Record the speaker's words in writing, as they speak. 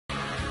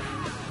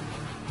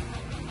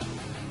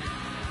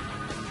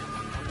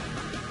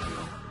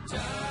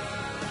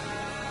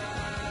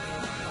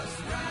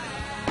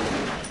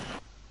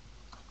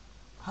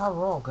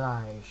Hello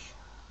guys.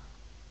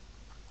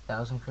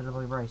 That was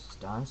incredibly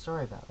racist. I'm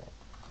sorry about that.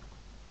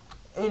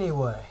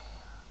 Anyway,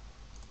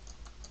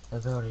 the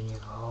building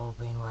you've all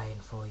been waiting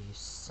for, you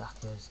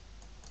suckers,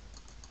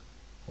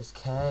 has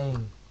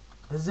came.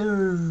 The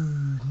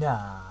zoo!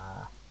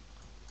 Nah.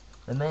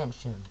 The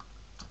mansion.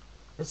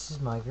 This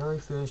is my very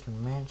first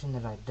mansion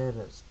that I did.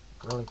 It's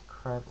really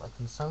crap. Like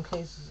in some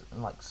cases,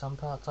 in like some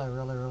parts I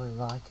really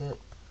like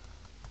it.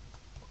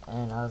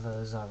 And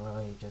others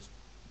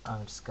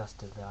I'm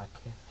disgusted that I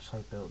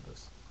actually built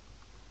this.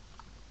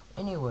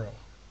 Anyway.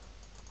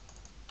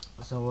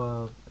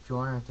 So, if you're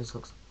wondering if this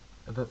looks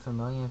a bit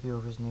familiar, if you're a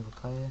Resident Evil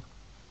player,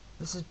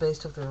 this is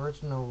based off the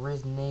original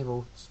Resident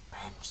Evil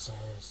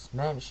Spencer's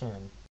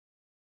Mansion.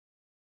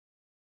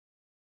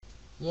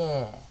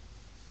 Yeah,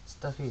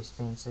 stuff you,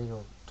 Spencer, you're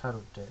a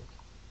total dick.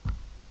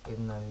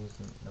 Even though he's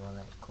the one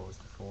that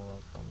caused the fall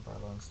of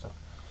Umbrella and stuff.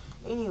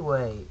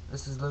 Anyway,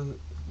 this is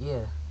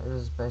yeah, it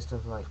is based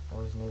off like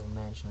Resident Evil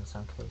Mansion in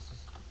some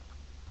cases.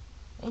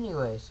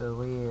 Anyway, so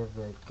we have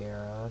the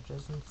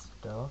garages and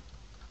stuff.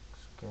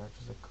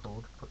 Garages are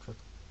called.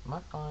 Am I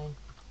fine?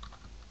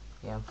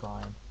 Yeah, I'm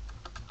fine.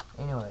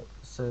 Anyway,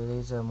 so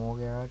these are more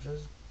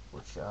garages,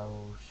 which I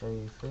will show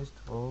you first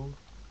of all.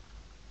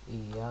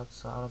 The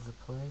outside of the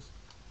place.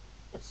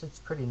 It's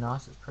pretty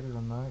nice. It's pretty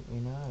remote,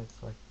 you know.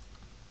 It's like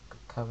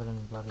covered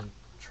in bloody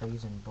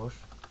trees and bush.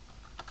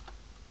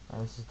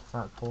 And this is the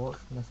front porch.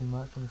 Nothing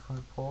much on the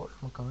front porch.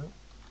 Look on it.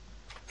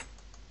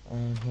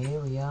 And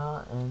here we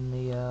are in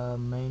the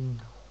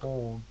main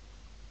hall,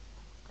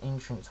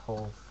 entrance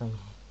hall thing.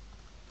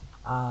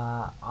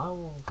 I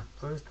will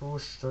first of all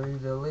show you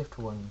the left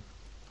wing.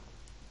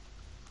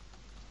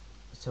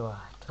 So,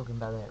 talking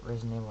about that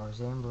Resident Evil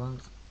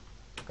resemblance,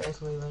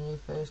 basically when you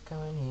first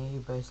come in here, you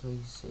basically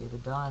see the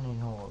dining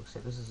hall,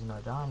 except this is no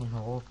dining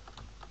hall,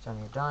 it's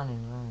only a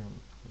dining room.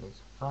 There's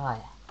a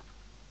fire.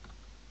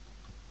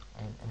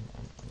 And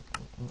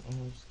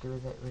you just give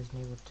it that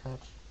Resident Evil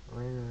touch.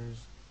 Where's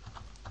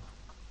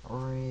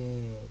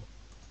red?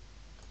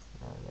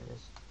 No, that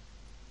is,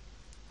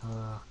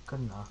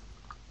 good enough.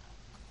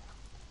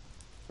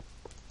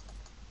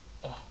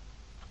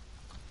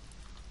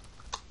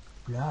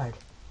 Blood.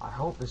 I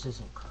hope this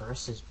isn't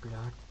Chris's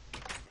blood.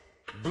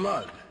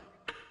 Blood.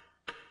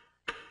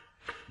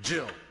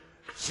 Jill,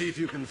 see if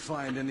you can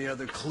find any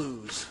other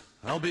clues.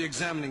 I'll be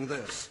examining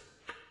this.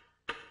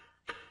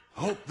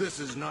 Hope this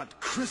is not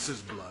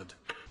Chris's blood.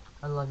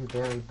 I love you,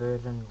 Barry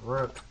Burden.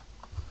 RIP.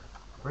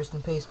 Rest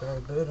in peace, Barry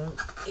Burden.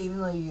 Even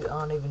though you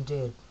aren't even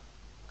dead.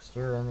 Because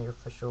you're in the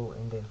official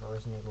ending for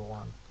Resident Evil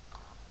 1.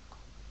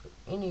 But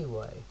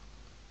anyway,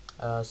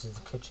 this is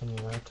the kitchen,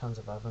 you know, tons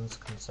of ovens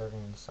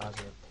considering the size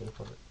of the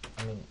people.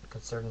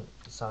 Considering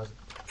the size of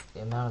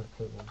the amount of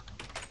people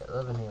that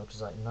live in here, which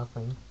is like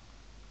nothing.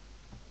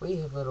 We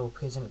have little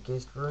peasant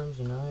guest rooms,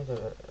 you know,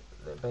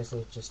 that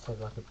basically just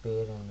have like a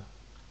bed and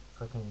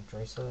a freaking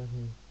dresser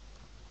and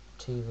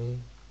TV.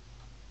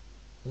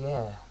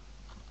 Yeah.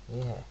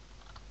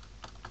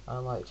 I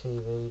like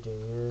TV, do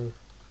you?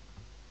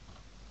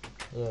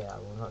 Yeah, I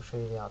will not show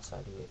you the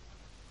outside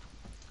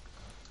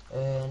yet.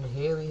 And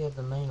here we have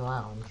the main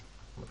lounge,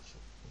 which,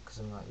 because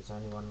I'm like, there's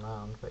only one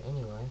lounge, but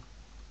anyway.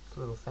 A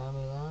little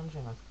family lounge,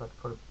 and I forgot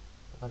to put a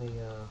bloody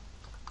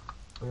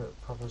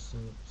probably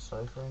some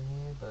sofa in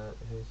here, but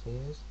who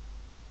cares?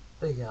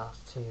 Big ass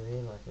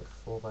TV, like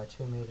a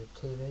 4x2 meter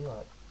TV,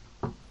 like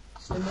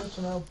just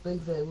imagine how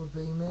big that would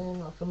be, man.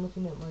 Like I'm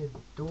looking at my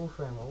door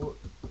frame,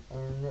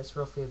 and that's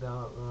roughly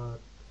about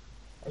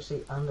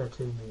actually under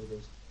 2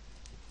 meters.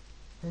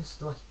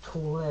 That's like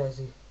tall as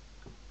it.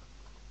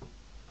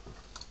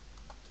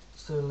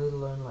 So let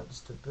alone like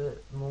just a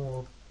bit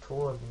more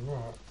taller than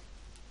that.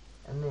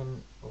 And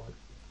then, like,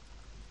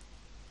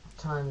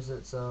 times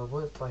its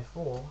width by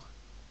 4,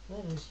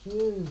 that is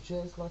huge.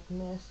 That's like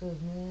massive,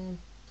 man.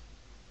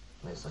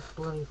 That's like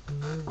bloody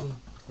movie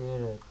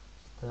theater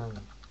thing.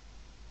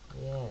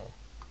 Yeah.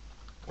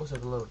 Also a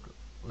little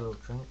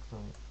drink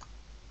thing.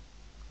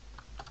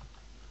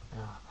 Oh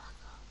my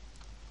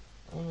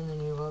god. And then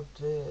you up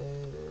to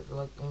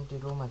like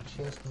emptied all my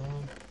chest,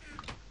 man.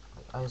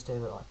 Like I used to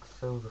have it like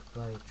filled with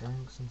bloody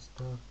drinks and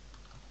stuff.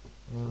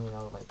 And then you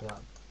know like be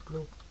like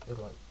bloop, it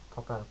like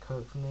pop out a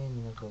Coke for me,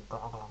 and then go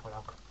glug glug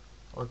glug,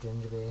 or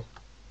ginger beer.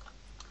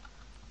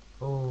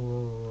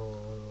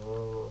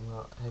 Oh, I'm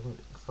not having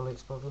fully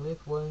explored the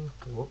left wing.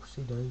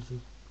 Whoopsie daisy.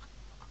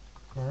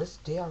 Now this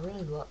I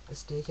really like the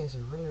staircase. I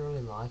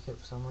really like it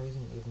for some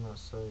reason, even though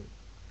it's so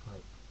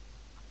like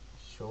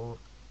short.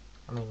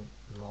 I mean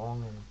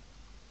long and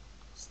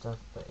stuff.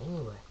 But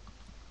anyway,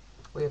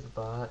 we have the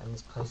bar, and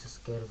this place is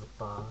scared of the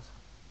bars.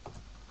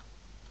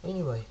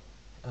 Anyway,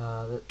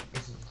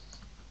 this is.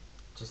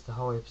 Just the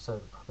whole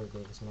episode will probably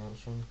be this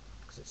mansion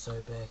because it's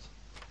so big.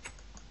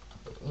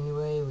 But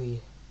anyway,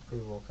 we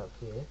walk up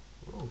here.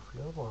 Ooh,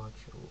 floor watch.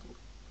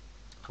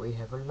 We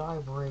have a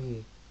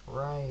library.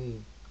 Hooray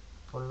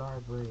for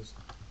libraries.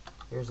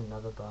 Here's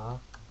another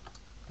bar,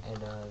 and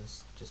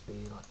just be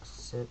like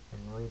sit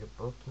and read a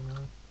book, you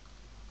know.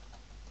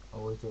 Or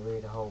we could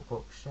read a whole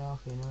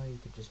bookshelf, you know, you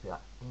could just be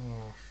like,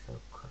 yeah, so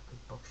crappy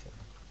bookshelf.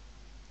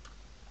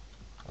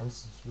 And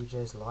this is a huge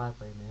ass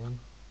library, man.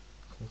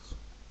 It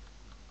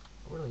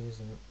really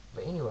isn't.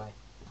 But anyway,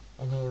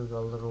 and here we got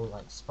a little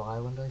like spy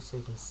window so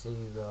you can see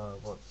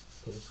what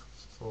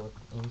people are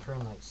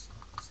entering, like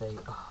say,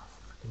 oh,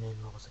 freaking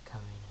in-laws are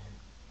coming in.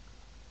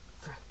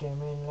 Frick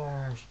them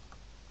in-laws.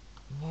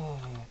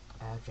 Yeah,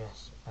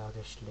 I'll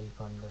just sleep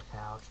on the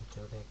couch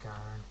until they're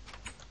gone.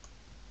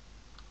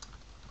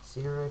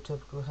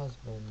 Stereotypical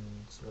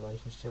husband's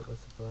relationship with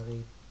the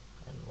bloody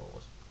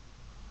in-laws.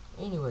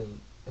 Anyway,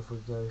 if we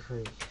go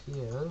through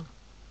here,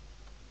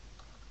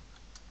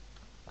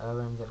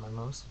 room that my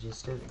mom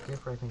suggested,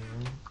 gift wrapping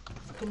room.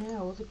 Fucking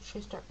hell, all the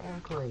chests are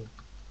ugly.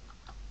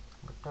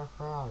 What the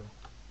hell?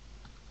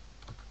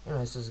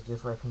 Anyway, this is a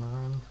gift wrapping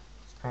room.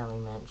 Apparently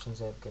mansions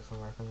have gift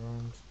wrapping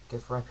rooms.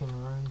 Gift wrapping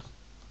rooms.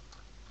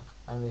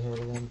 I never heard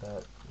of them,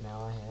 but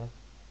now I have.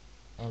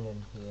 And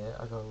in here,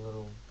 I got a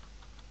little.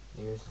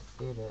 There's the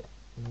theater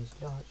and these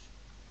lights.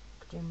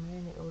 Could you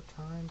man it all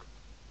timed?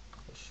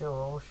 It's so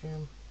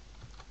awesome.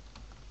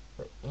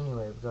 But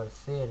anyway, we've got a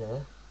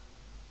theater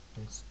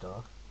and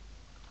stuff.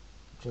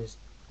 Just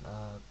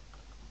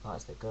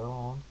lights that go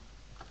on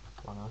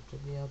one after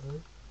the other,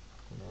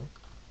 you know.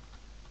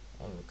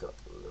 And we've got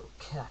little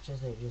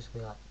couches that just be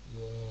like,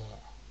 yeah,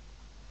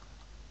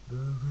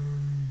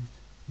 movies,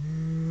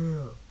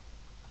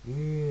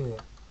 yeah,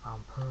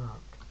 I'm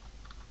pumped.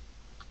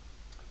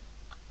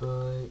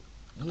 But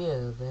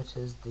yeah, that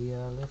is the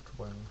left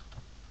wing.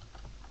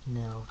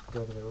 Now if we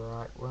go to the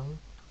right wing,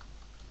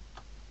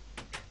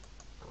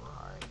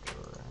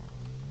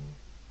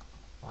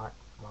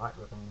 right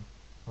wing.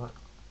 What?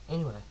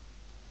 Anyway,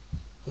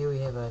 here we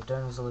have a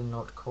don't really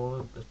not call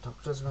it the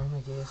doctor's room,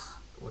 I guess,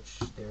 which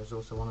there is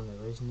also one in the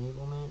Resident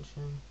Evil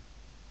mansion.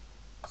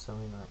 So I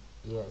mean, like,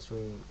 yeah, it's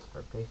really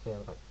Rebecca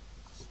like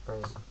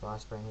sprays fly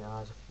spray in your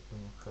eyes if you're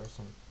in a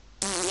person.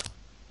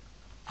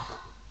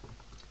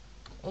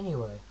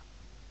 Anyway,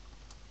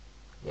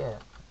 yeah,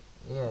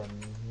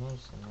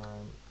 medicine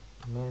or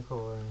medical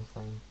or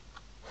anything.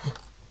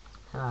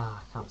 I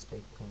can't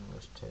speak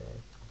English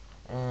today.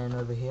 And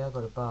over here I've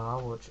got a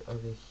bar, which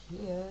over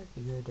here, if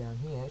you go down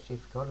here, actually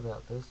forgot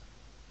about this,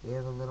 we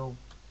have a little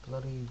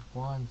bloody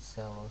wine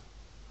cellar.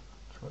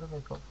 What have I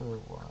got for the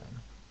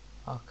wine?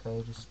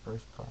 Okay, just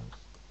spruce planks.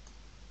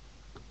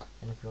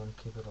 And if you want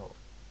to keep it all,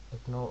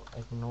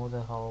 ignore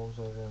the holes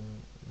over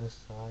on this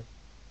side.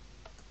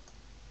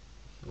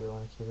 If you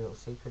want to keep it all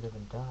secretive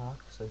and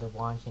dark, so the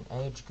wine can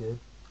age good.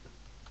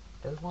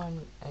 Does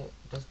wine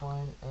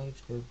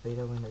age good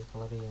better when it's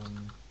bloody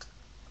in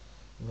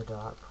the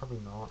dark? Probably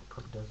not.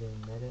 Probably doesn't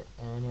even matter.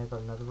 And here I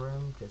got another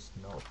room, just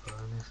not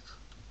furnished.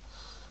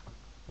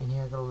 And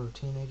here I got a little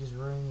teenager's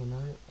room, you know.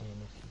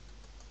 And if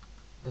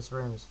this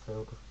room is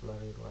filled with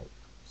bloody like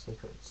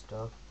secret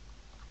stuff,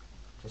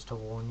 just to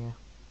warn you.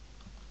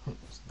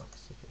 It's not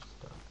secret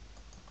stuff.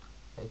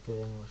 Hey, good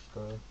English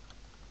though.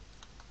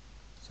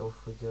 So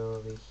if we go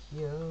over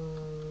here,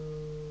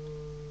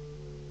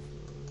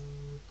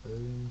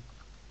 boom,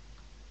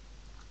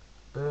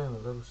 boom, a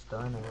little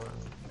stoner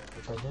room,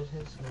 which I did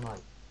have some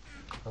like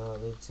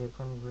Led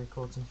Zeppelin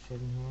records and shit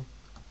in here,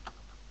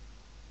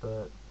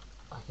 but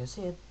like I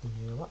said, the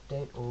new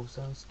update all of a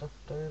sudden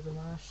stuffed over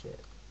my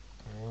shit,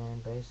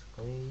 and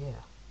basically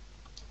yeah.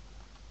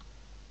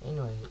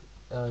 Anyway,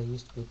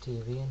 used to be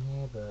TV in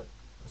here, but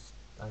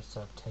I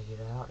decided to take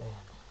it out,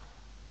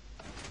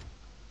 and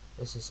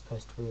this is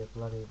supposed to be a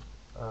bloody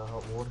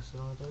hot water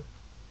cylinder.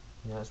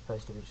 You know, it's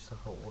supposed to be just a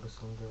hot water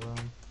cylinder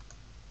room.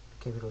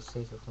 Keep it all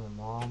secret from the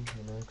mom,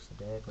 you know, because the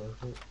dad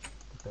built it.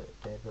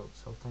 The dad built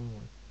this whole thing,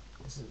 and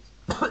this is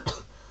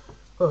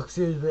oh,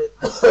 excuse me.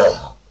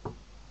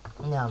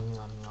 Nom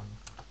nom nom.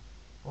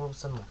 All of a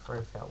sudden my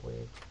throat felt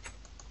weird.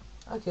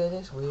 Okay,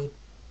 that's weird.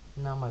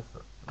 Now my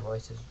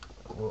voice is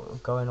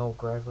going all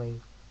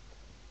gravelly.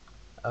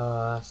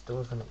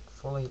 Still haven't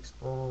fully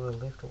explored the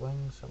left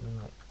wing, so I mean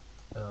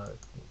like,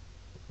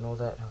 ignore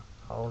that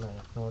hole and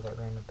ignore that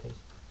random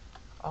piece.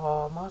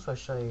 Oh, I might as well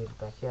show you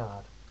the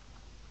backyard.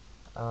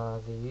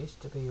 There used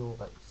to be all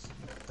like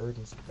food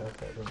and stuff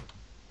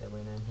that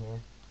went in here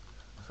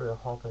through a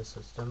hopper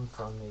system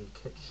from the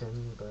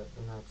kitchen, but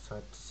then I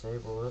decided to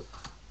disable it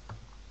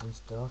and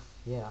stuff.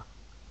 Yeah,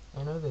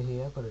 and over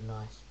here I've got a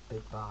nice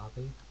big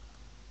Barbie,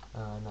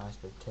 nice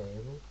big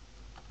table,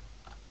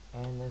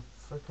 and the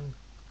freaking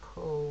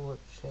pool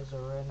which has a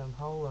random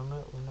hole in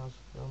it when I was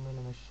filming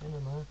in a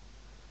cinema.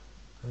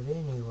 But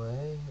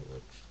anyway,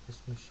 which this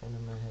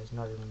machinima has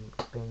not even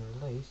been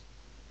released.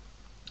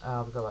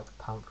 We've got like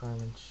a pump room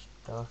and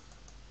stuff,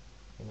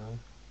 you know,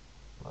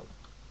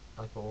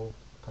 like all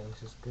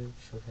places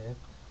should have.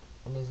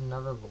 And there's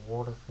another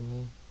water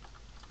thingy,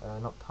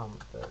 not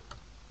pump, but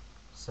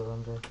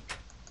cylinder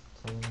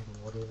thing,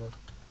 whatever.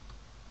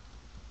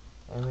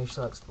 And we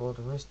shall explore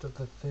the rest of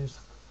the first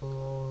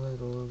floor,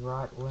 little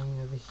right wing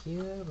over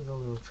here. We've got a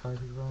little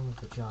trophy room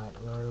with a giant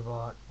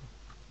robot.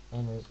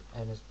 And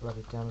his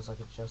bloody gun is like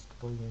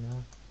adjustable, you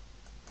know.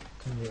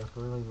 Can be like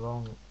really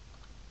long.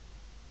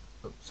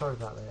 Oops, sorry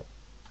about that.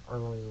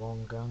 really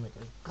long gun that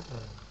goes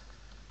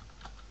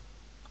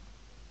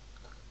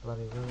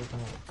bloody really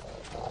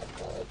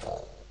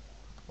bad.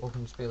 Or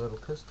can just be a little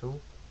pistol.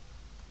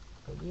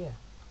 But yeah.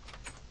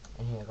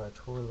 And here I got a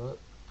toilet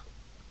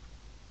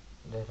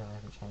that I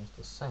haven't changed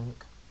the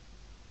sink.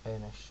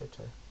 And a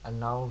shitter. A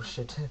null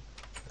shitter,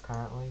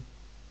 apparently.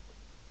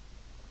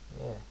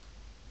 Yeah.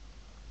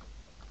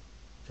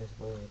 Just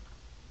weird.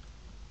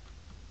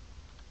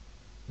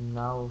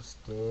 Null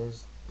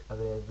stairs.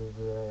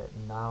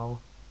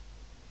 Null.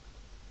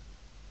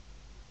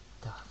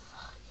 The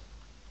fuck?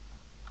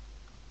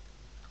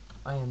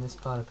 I am this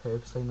part of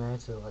purposely made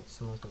so like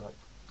someone could like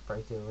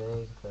break their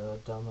leg if they were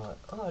dumb like,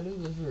 oh look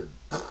at this shit.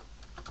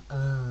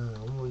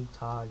 I'm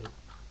retarded.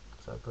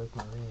 So I broke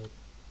my leg.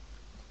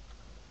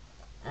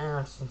 And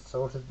I just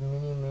insulted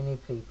many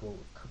people.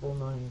 A couple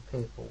million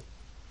people.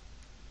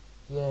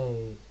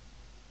 Yay.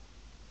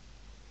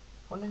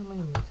 I wonder how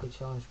many weekly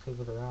challenge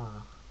people there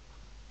are.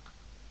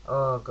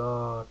 Oh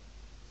god.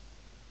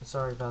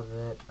 Sorry about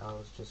that. I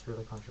was just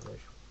really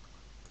controversial.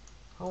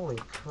 Holy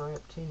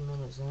crap, 10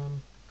 minutes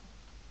in.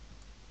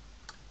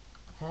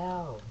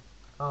 How?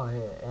 Oh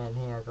yeah, and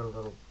here I got a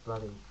little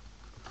bloody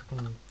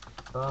freaking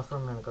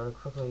bathroom and I gotta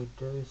quickly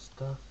do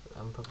stuff.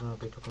 I'm probably gonna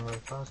be talking really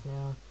fast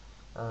now.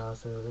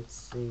 So let's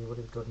see what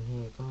we've got in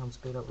here. Come on,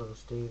 speed up, little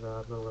Steve.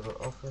 I've got a little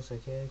office.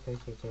 Okay,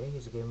 KKK.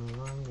 Here's a gaming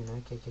room, you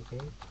know,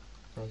 KKK.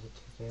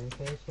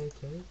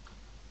 KKK.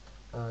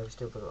 We've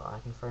still got an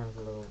icon frame with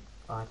a little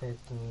iPad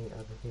thingy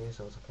over here,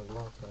 so it's like a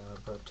lock.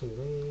 I've got a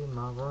TV,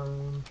 my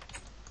room,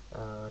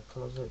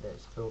 closet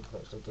that's filled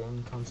with actually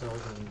gaming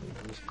consoles and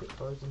USB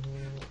clothes in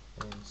here.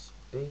 And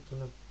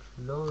speaking of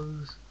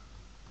clothes,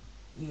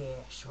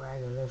 yeah,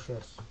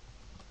 swagalicious.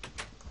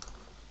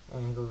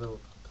 And got a little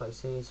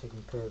place here so you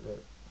can pair the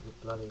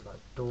bloody like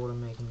daughter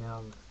making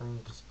out and thing,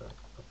 just like,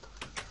 what the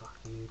fuck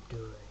are you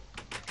doing?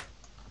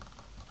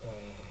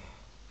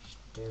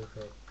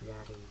 Stupid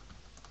bloody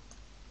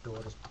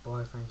daughter's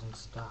boyfriends and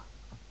stuff.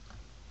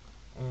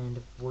 And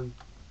if we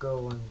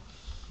go in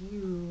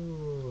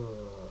here,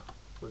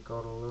 we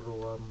got a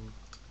little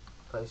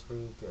place where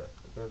you go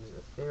visit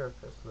a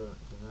therapist, you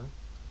know.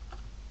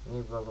 And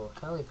you've got a little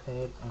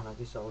helipad, and I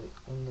guess I'll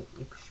end the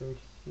episode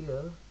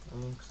here,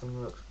 and because I'm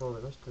going to explore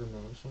the rest of the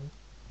mansion.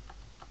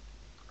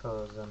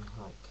 Because I'm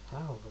like,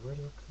 how? We're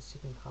already up to the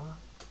second part?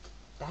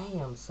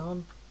 Damn,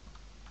 son!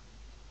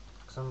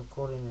 Because I'm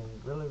recording in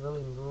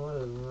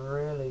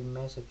really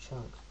massive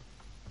chunks.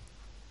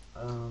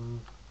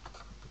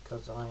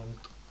 Because I am,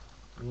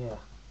 yeah.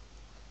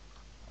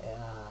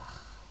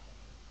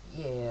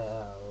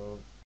 Yeah.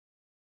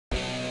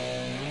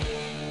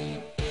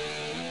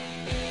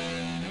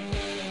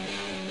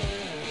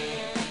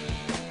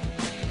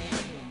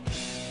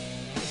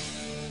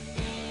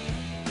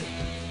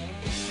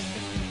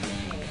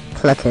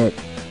 Click it.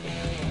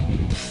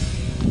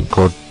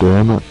 God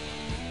damn it.